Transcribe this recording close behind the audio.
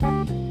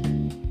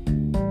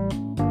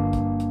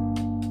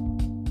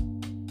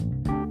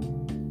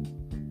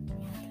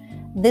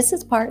This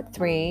is part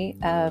 3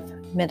 of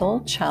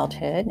middle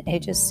childhood,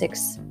 ages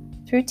 6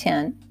 through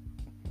 10.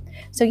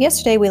 So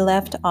yesterday we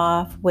left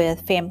off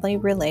with family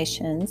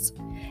relations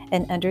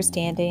and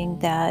understanding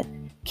that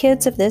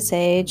kids of this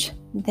age,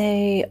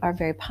 they are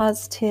very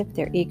positive,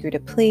 they're eager to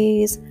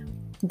please,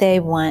 they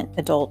want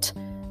adult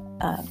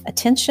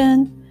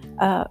attention,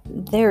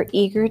 they're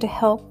eager to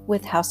help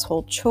with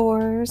household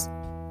chores,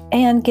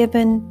 and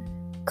given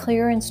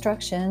clear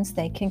instructions,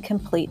 they can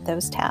complete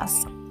those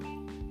tasks.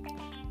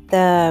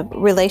 The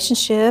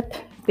relationship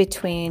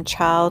between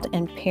child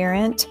and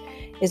parent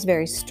is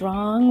very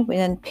strong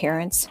when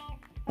parents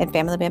and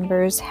family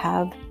members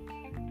have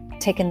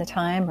taken the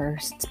time or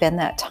spend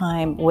that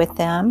time with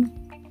them.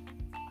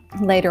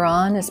 Later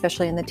on,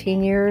 especially in the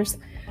teen years,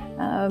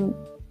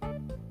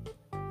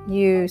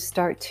 you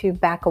start to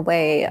back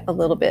away a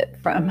little bit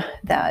from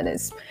that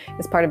as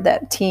part of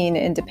that teen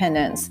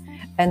independence,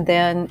 and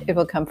then it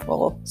will come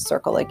full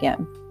circle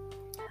again.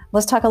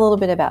 Let's talk a little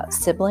bit about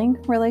sibling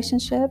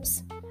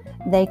relationships.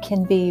 They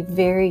can be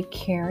very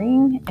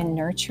caring and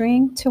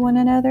nurturing to one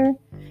another.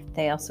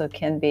 They also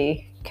can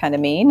be kind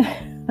of mean.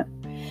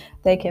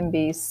 They can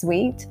be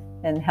sweet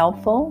and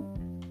helpful.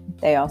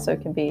 They also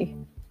can be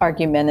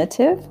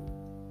argumentative.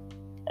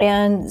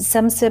 And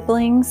some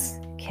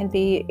siblings can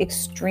be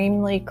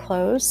extremely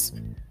close,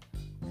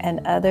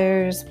 and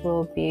others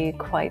will be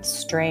quite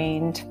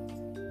strained,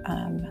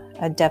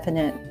 a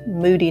definite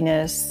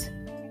moodiness,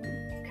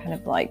 kind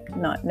of like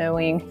not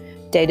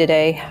knowing day to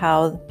day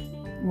how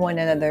one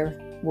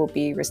another will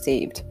be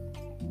received.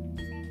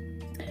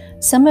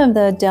 Some of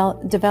the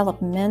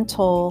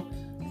developmental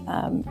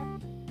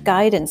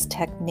guidance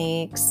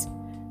techniques,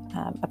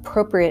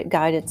 appropriate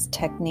guidance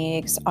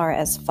techniques are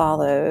as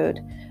followed.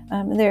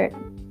 They're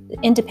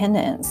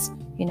independence,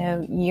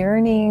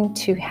 yearning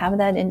to have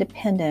that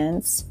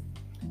independence,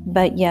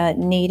 but yet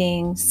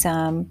needing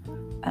some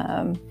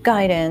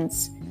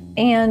guidance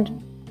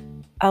and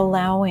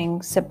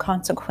allowing some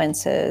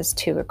consequences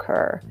to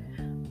occur.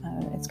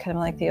 It's kind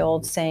of like the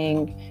old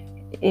saying,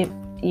 if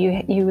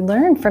you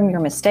learn from your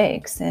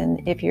mistakes,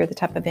 and if you're the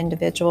type of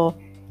individual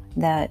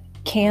that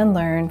can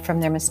learn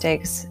from their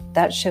mistakes,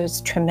 that shows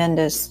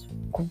tremendous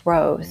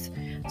growth.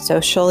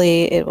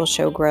 Socially, it will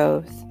show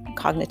growth.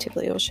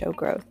 Cognitively, it will show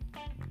growth.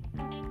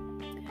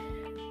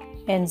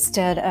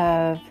 Instead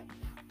of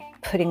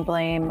putting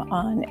blame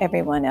on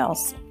everyone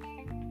else,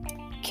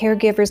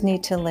 caregivers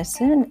need to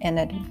listen and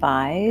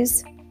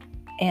advise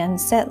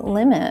and set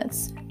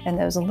limits. And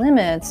those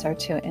limits are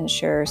to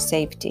ensure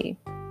safety.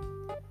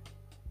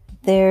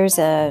 There's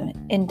an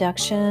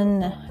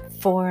induction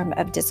form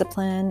of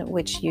discipline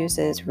which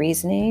uses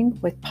reasoning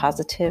with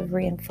positive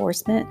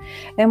reinforcement.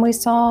 And we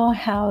saw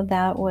how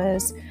that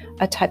was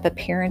a type of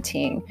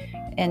parenting,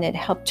 and it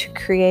helped to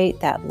create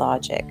that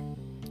logic.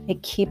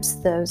 It keeps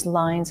those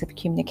lines of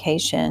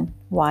communication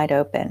wide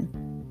open.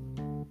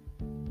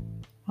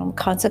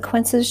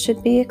 Consequences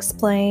should be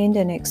explained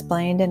in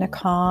a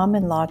calm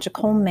and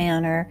logical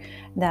manner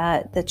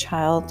that the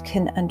child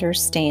can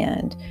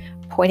understand,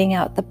 pointing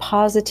out the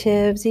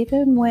positives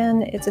even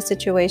when it's a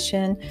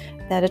situation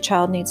that a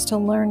child needs to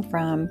learn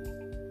from.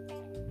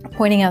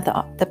 Pointing out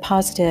the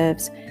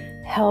positives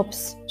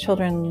helps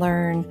children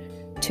learn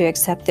to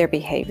accept their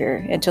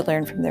behavior and to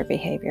learn from their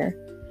behavior.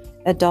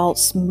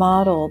 Adults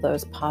model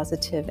those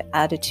positive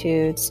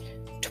attitudes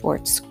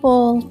towards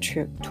school,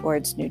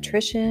 towards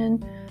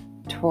nutrition,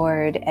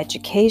 toward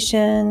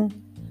education,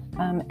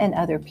 and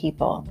other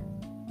people.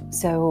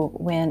 So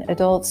when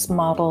adults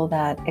model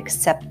that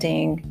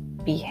accepting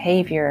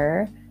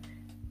behavior,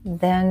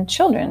 then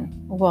children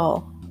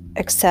will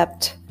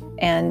accept,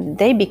 and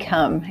they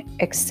become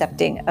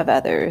accepting of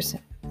others'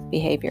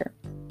 behavior.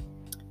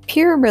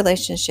 Peer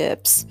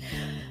relationships.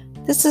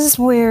 This is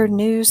where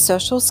new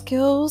social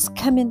skills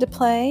come into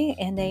play,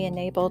 and they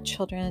enable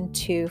children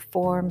to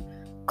form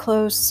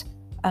close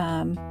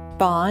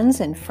bonds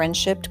and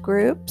friendship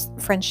groups.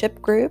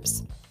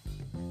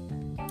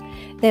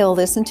 They'll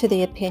listen to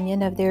the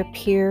opinion of their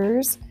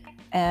peers,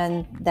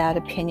 and that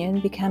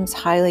opinion becomes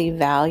highly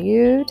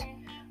valued.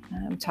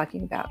 I'm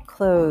talking about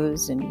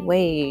clothes and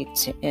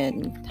weight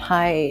and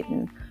height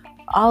and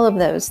all of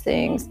those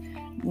things.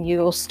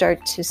 You'll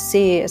start to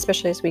see,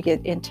 especially as we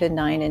get into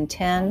 9 and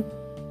 10,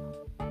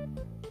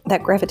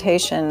 that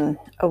gravitation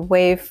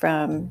away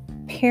from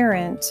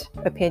parent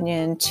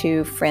opinion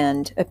to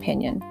friend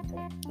opinion.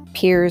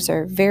 Peers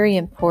are very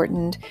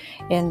important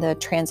in the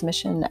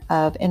transmission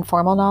of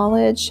informal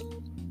knowledge.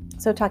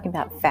 So talking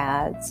about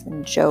fads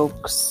and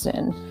jokes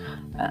and,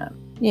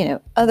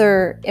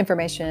 other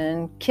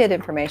information, kid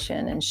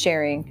information, and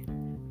sharing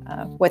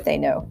what they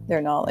know, their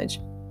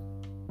knowledge.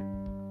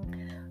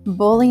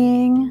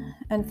 Bullying,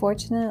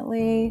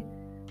 unfortunately,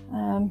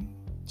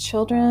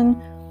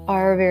 children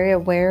are very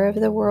aware of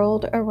the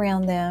world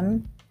around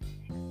them,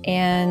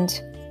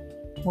 and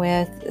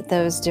with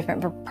those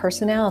different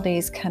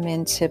personalities come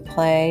into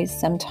play,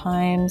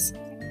 sometimes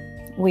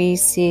we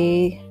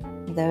see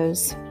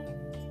those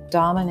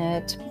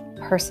dominant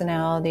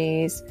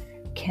personalities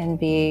can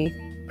be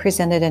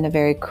presented in a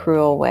very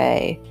cruel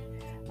way.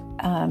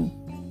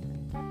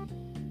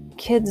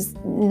 kids,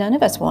 none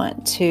of us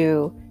want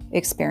to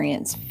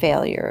experience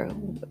failure.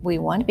 We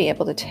want to be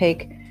able to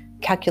take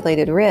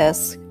calculated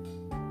risks,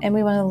 and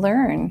we want to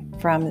learn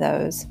from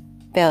those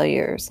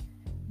failures.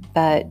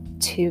 But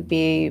to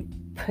be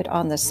put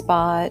on the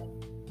spot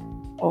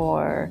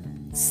or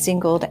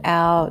singled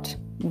out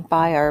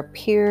by our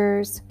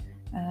peers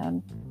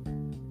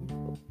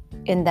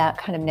in that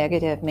kind of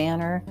negative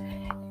manner,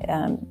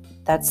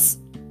 that's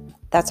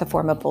a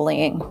form of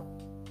bullying.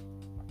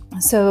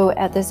 So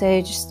at this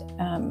age,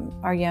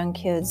 our young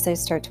kids, they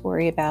start to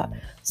worry about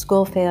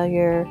school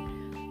failure.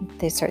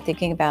 They start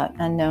thinking about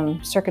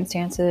unknown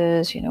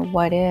circumstances,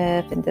 what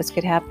if, and this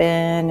could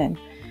happen. And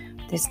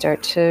they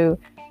start to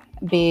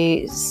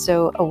be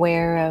so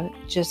aware of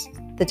just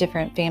the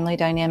different family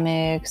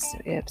dynamics.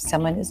 If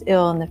someone is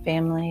ill in the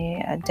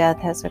family, a death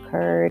has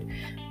occurred,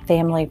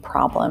 family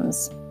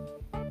problems.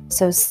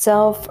 So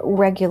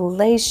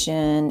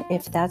self-regulation,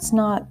 if that's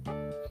not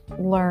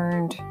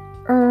learned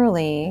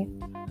early,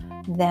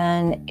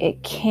 then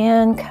it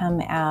can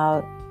come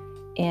out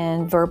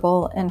in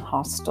verbal and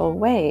hostile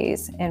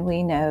ways. And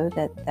we know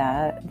that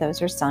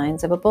those are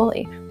signs of a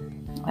bully.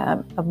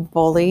 A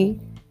bully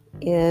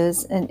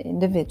is an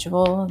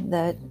individual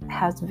that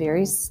has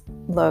very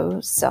low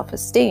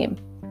self-esteem,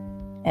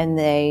 and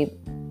they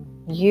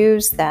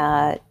use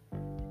that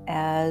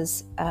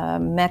as a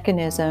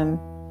mechanism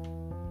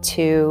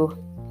to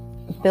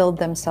build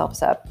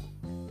themselves up.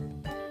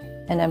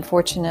 And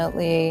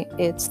unfortunately,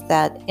 it's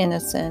that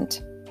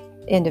innocent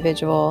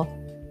individual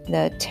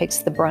that takes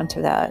the brunt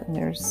of that. And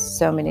there's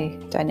so many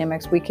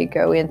dynamics. We could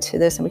go into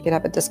this and we could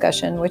have a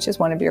discussion, which is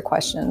one of your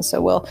questions.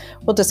 So we'll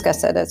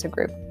discuss that as a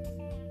group.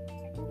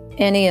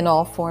 Any and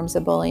all forms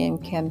of bullying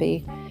can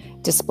be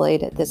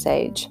displayed at this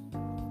age.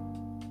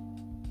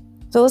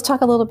 So let's talk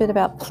a little bit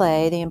about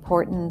play. The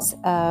importance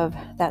of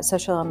that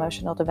social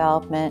emotional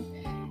development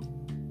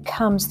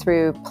comes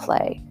through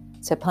play.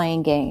 So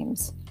playing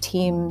games,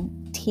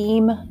 team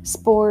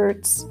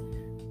sports,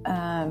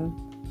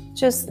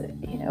 just,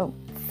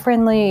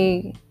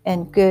 friendly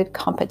and good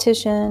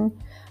competition.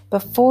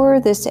 Before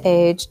this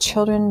age,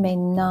 children may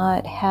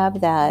not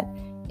have that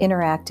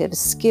interactive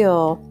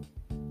skill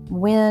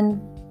when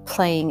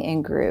playing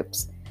in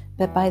groups.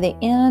 But by the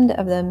end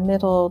of the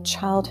middle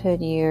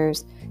childhood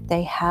years,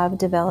 they have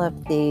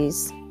developed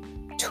these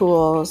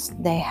tools,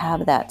 they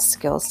have that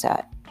skill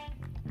set.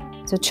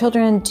 So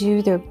children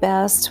do their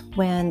best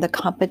when the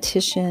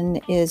competition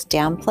is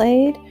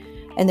downplayed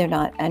and they're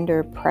not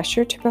under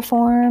pressure to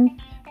perform,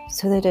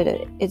 so that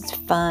it's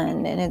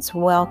fun and it's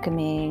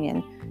welcoming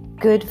and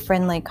good,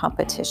 friendly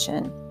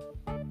competition.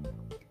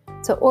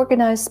 So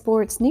organized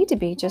sports need to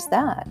be just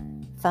that,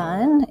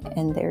 fun,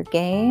 and they're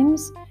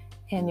games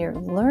and you're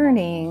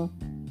learning,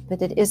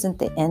 but it isn't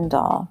the end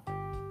all.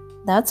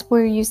 That's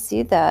where you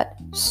see that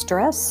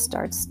stress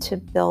starts to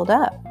build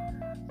up.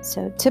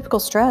 So typical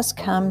stress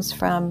comes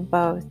from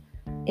both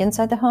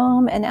inside the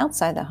home and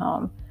outside the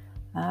home.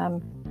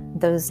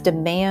 Those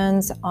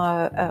demands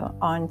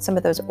on some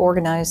of those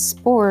organized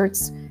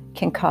sports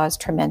can cause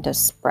tremendous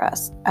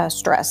stress.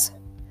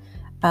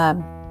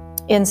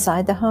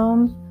 Inside the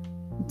home,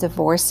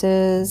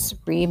 divorces,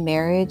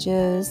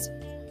 remarriages,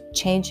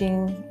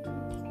 changing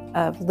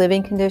of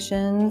living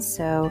conditions.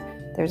 So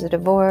there's a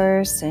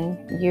divorce and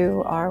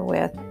you are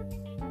with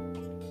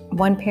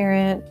one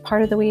parent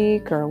part of the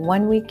week or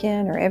one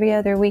weekend or every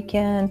other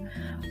weekend.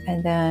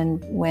 And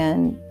then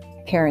when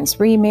parents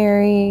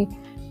remarry,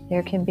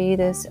 there can be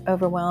this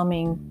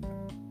overwhelming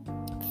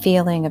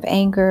feeling of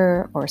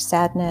anger or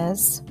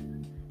sadness.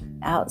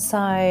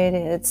 Outside,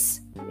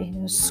 it's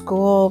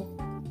school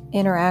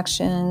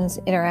interactions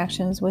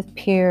with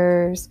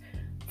peers,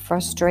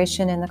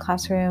 frustration in the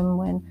classroom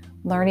when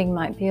learning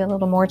might be a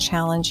little more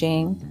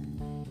challenging.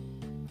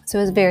 So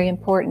it's very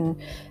important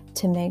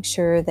to make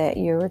sure that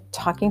you're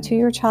talking to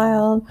your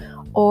child,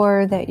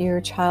 or that your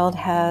child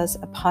has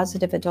a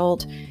positive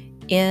adult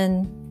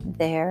in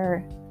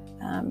their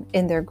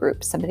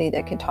group, somebody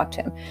that can talk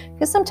to him.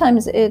 Because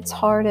sometimes it's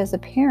hard as a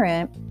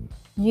parent.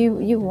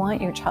 You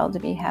want your child to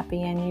be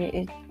happy,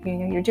 and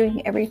you're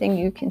doing everything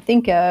you can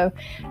think of,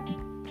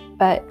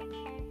 but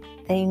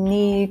they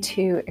need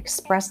to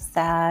express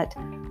that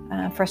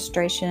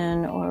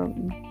frustration or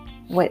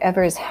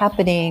whatever is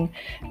happening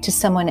to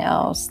someone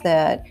else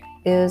that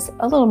is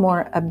a little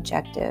more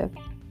objective,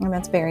 and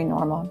that's very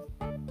normal.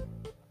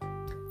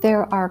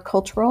 There are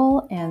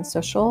cultural and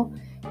societal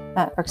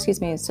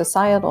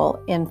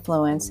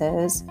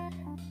influences,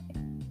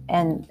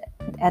 and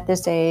at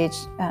this age,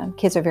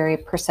 kids are very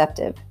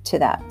perceptive to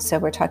that. So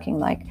we're talking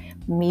like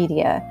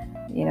media.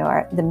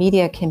 The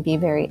media can be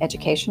very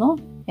educational,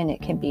 and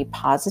it can be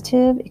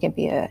positive. It can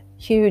be a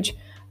huge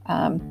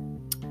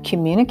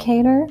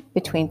communicator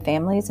between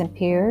families and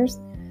peers.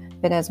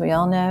 But as we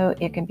all know,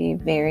 it can be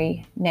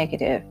very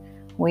negative.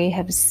 We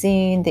have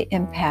seen the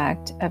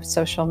impact of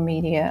social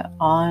media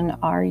on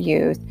our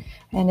youth,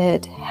 and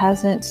it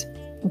hasn't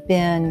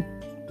been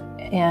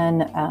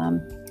in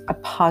a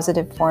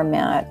positive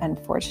format,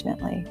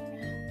 unfortunately.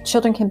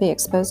 Children can be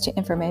exposed to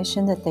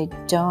information that they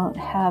don't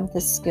have the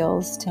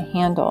skills to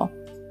handle.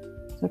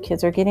 So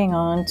kids are getting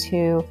on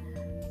to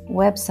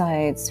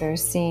websites or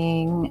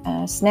seeing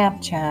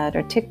Snapchat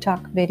or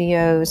TikTok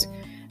videos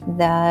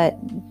that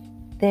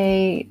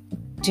they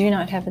do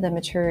not have the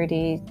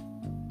maturity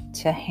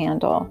to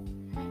handle.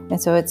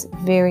 And so it's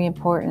very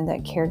important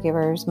that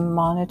caregivers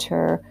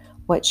monitor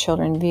what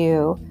children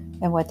view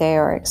and what they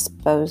are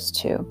exposed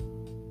to.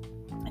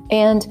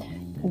 And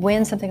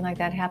when something like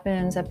that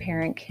happens, a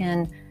parent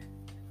can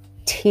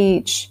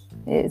teach.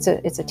 It's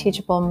a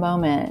teachable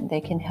moment.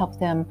 They can help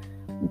them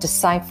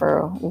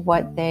decipher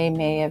what they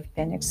may have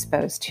been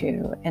exposed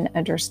to and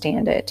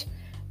understand it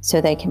so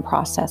they can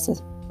process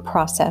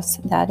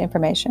that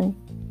information.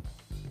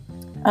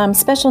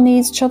 Special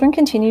needs children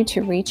continue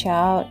to reach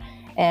out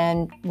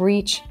and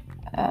reach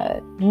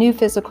new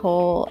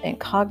physical and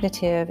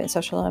cognitive and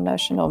social and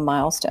emotional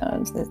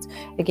milestones.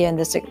 Again,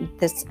 this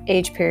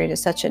age period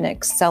is such an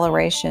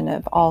acceleration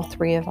of all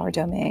three of our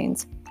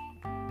domains.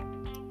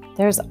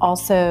 There's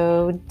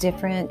also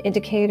different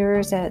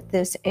indicators at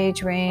this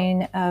age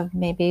range of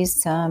maybe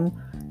some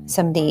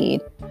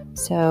need.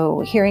 So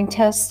hearing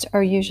tests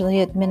are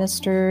usually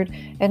administered,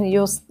 and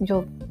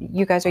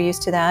you guys are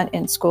used to that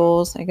in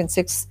schools. Like in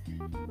 6,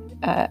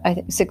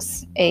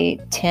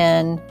 8,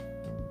 10.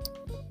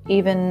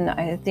 Even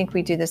I think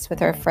we do this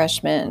with our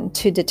freshmen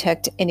to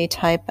detect any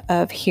type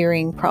of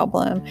hearing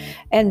problem.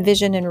 And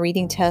vision and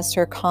reading tests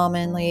are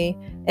commonly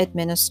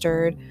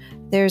administered.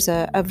 There's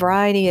a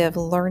variety of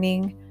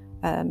learning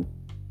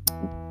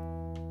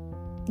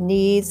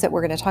needs that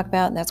we're going to talk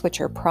about, and that's what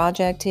your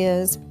project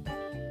is.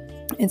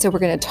 And so we're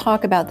going to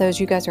talk about those.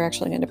 You guys are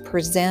actually going to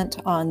present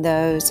on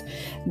those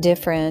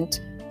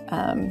different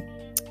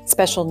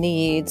special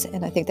needs,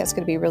 and I think that's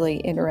going to be really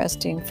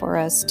interesting for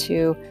us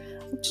to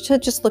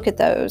just look at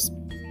those.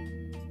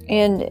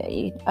 And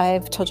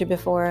I've told you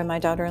before, my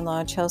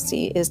daughter-in-law,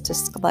 Chelsea, is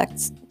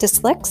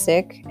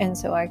dyslexic, and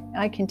so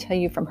I can tell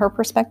you from her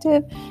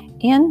perspective,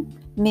 and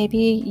maybe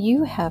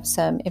you have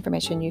some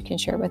information you can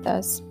share with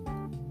us.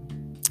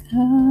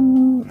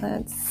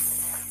 Let's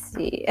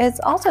see. It's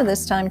also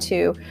this time,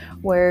 too,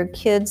 where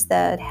kids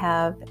that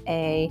have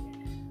a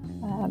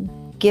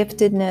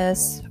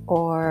giftedness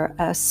or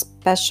a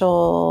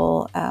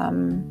special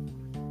kind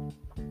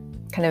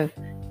of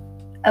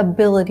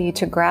ability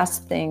to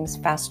grasp things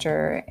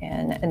faster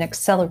and an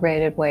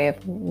accelerated way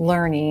of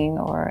learning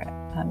or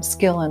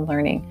skill in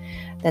learning,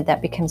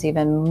 that becomes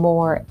even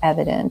more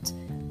evident.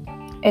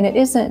 And it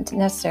isn't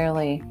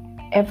necessarily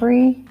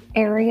every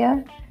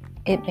area,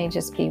 it may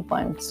just be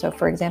one. So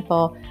for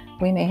example,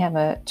 we may have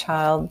a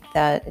child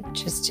that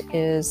just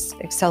is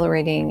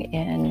accelerating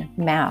in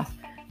math.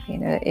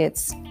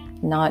 It's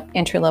not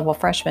entry-level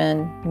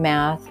freshman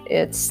math,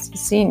 it's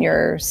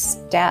senior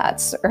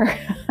stats, or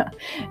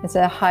it's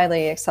a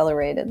highly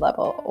accelerated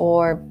level.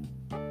 Or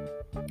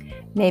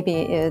maybe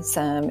it's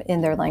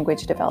in their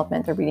language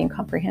development, their reading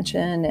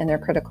comprehension and their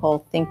critical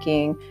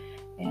thinking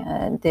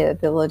and the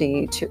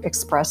ability to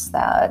express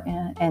that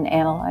and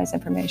analyze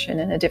information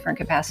in a different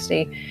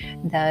capacity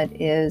that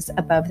is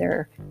above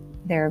their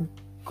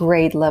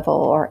grade level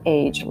or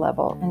age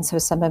level. And so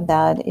some of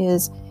that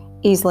is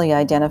easily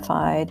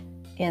identified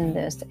in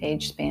this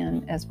age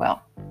span as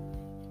well.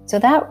 So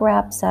that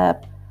wraps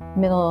up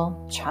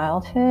middle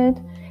childhood,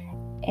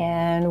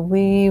 and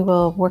we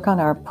will work on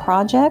our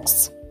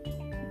projects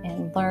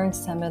and learn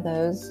some of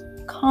those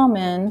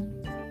common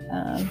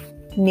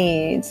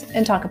needs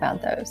and talk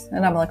about those.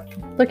 And I'm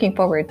looking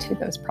forward to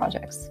those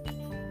projects.